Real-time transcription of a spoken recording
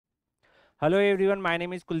Hello everyone, my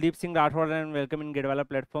name is Kuldeep Singh Rathod and welcome in GetWala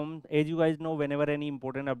platform. As you guys know, whenever any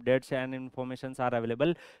important updates and informations are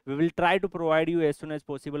available, we will try to provide you as soon as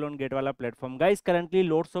possible on GetWala platform. Guys, currently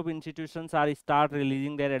lots of institutions are start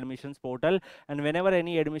releasing their admissions portal, and whenever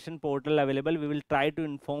any admission portal available, we will try to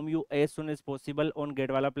inform you as soon as possible on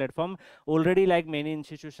GetWala platform. Already like many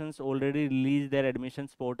institutions already released their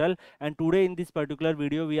admissions portal, and today in this particular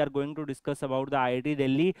video we are going to discuss about the IIT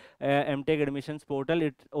Delhi M.Tech admissions portal.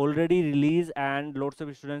 It already released and lots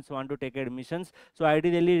of students want to take admissions. So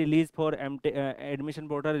IIT Delhi released for M.Tech admission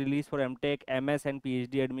portal release for M.Tech, MS and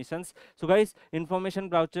PhD admissions. So guys, information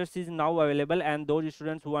vouchers is now available, and those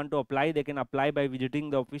students who want to apply, they can apply by visiting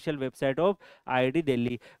the official website of IIT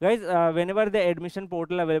Delhi. Guys, whenever the admission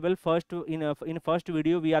portal available, first in first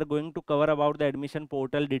video we are going to cover about the admission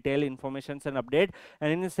portal detail informations and update,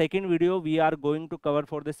 and in the second video we are going to cover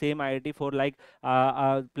for the same IIT for like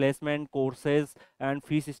placement, courses and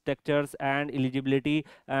fees structures and eligibility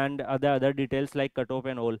and other details like cutoff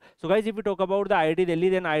and all. So guys, if we talk about the IIT Delhi,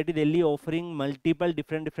 then IIT Delhi offering multiple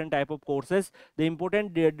different type of courses. The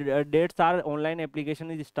important dates are online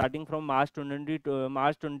application is starting from March 20 to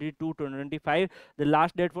March 22 2025. The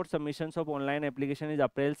last date for submissions of online application is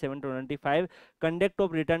April 7 2025. Conduct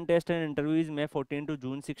of written test and interview is May 14 to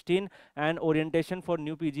June 16, and orientation for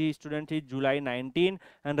new PG student is July 19,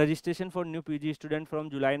 and registration for new PG student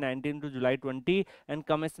from July 19 to July 20, and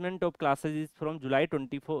commencement of classes is from July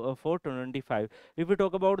 24 to 25. If we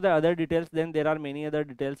talk about the other details, then there are many other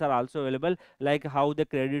details are also available, like how the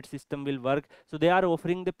credit system will work. So they are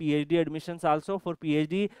offering the PhD admissions also. For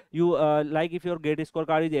PhD, you like if your GATE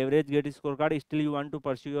scorecard is average GATE scorecard, still you want to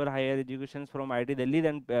pursue your higher educations from IIT Delhi,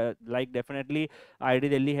 then like definitely IIT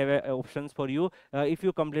Delhi have options for you. If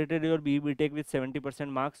you completed your BTech with 70%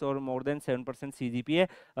 marks or more than 7%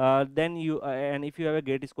 CGPA, then you and if you have a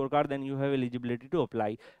GATE scorecard, then you have eligibility to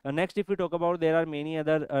apply. Next, if we talk about, there are many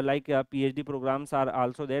other PhD programs are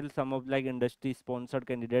also there. Some of like industry sponsored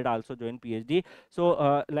candidate also join PhD.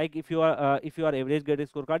 So like if you are average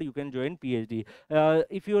GATE scorecard, you can join PhD.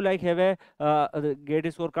 If you like have a GATE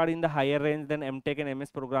scorecard in the higher range, then M.Tech and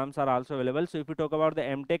MS programs are also available. So if you talk about the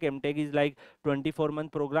M.Tech is like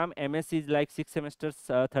 24-month program, MS is like 6 semesters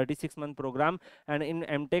 36-month program, and in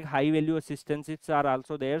M.Tech high value assistantships are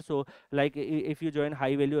also there. So like if you join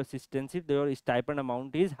high value assistantship, your stipend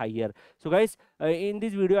amount is higher. So guys, in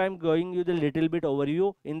this video I am going you the little bit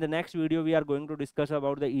overview. In the next video we are going to discuss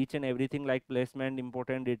about the each and everything like placement,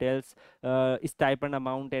 important details, stipend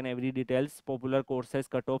amount and every details, popular courses,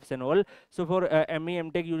 cutoffs and all. So for ME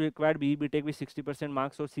M.Tech you require BTech with 60%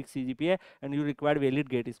 marks or 6 CGPA, and you require valid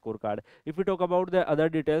GATE scorecard. If we talk about the other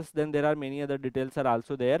details, then there are many other details are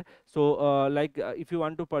also there. So if you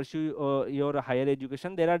want to pursue your higher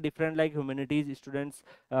education, there are different like humanities students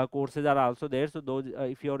courses are also there. So those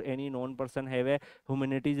if you're any known person have a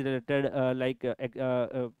humanities related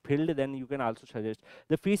field, then you can also suggest.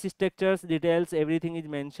 The fees structures details, everything is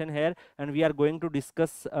mentioned here, and we are going to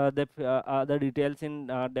discuss the details in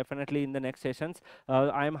definitely in the next sessions.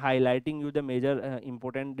 I am highlighting you the major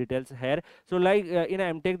important details here. So like in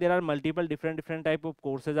M.Tech there are multiple different type of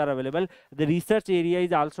courses are available. The research area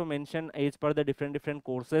is also mentioned as per the different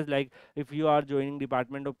courses. Like if you are joining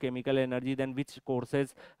Department of Chemical Energy, then which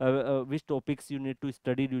courses, which topics you need to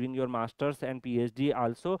study during your masters and PhD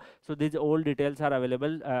also. So these all details are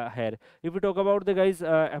available here. If we talk about the guys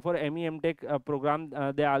for ME M.Tech program,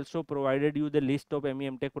 they also provided you the list of ME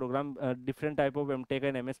M.Tech program, different type of M.Tech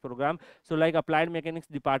and MS program. So like Applied Mechanics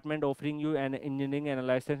department offering you an engineering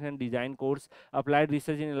analysis and design course, Applied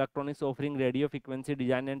Research in Electronics offering radio frequency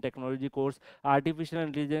design and technology course, Artificial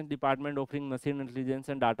Intelligence department offering machine intelligence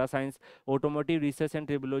and data science, Automotive Research and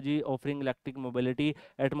Tribology offering electric mobility,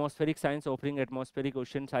 Atmospheric Science offering atmospheric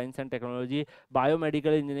ocean science and technology,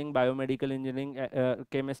 Biomedical Engineering,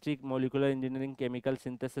 Chemistry, Molecular Engineering, Chemical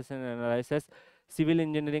Synthesis and Analysis, Civil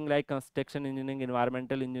Engineering like Construction Engineering,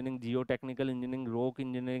 Environmental Engineering, Geotechnical Engineering, Rock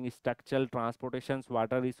Engineering, Structural, Transportations,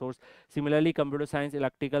 Water Resource. Similarly, Computer Science,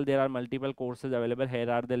 Electrical, there are multiple courses available.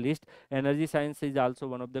 Here are the list. Energy Science is also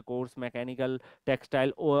one of the course, Mechanical, Textile,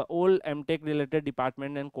 all M.Tech related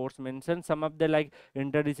department and course mentioned. Some of the like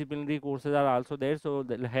interdisciplinary courses are also there. So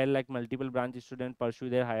here like multiple branch students pursue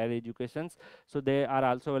their higher educations. So they are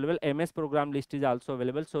also available. MS program list is also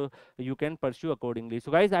available. So you can pursue accordingly.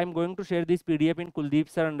 So guys, I am going to share this PDF in Kuldeep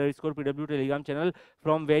sir underscore PW Telegram channel,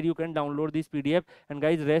 from where you can download this PDF. And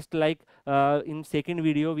guys, rest like in second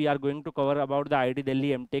video we are going to cover about the IIT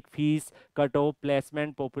Delhi M.Tech fees, cutoff,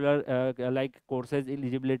 placement, popular like courses,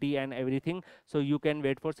 eligibility and everything. So you can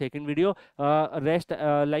wait for second video. Rest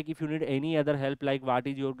like if you need any other help, like what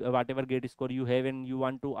is your whatever gate score you have and you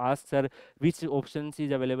want to ask sir which options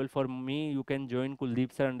is available for me, you can join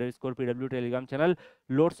Kuldeep sir underscore PW Telegram channel.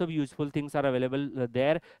 Lots of useful things are available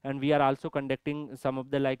there, and we are also conducting some of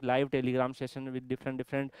the like live Telegram session with different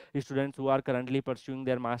students who are currently pursuing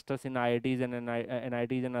their masters in IITs and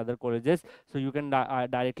NITs and other colleges. So you can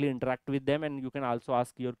directly interact with them, and you can also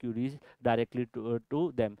ask your queries directly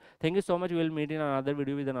to them. Thank you so much. We will meet in another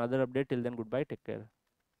video with another update. Till then, goodbye. Take care.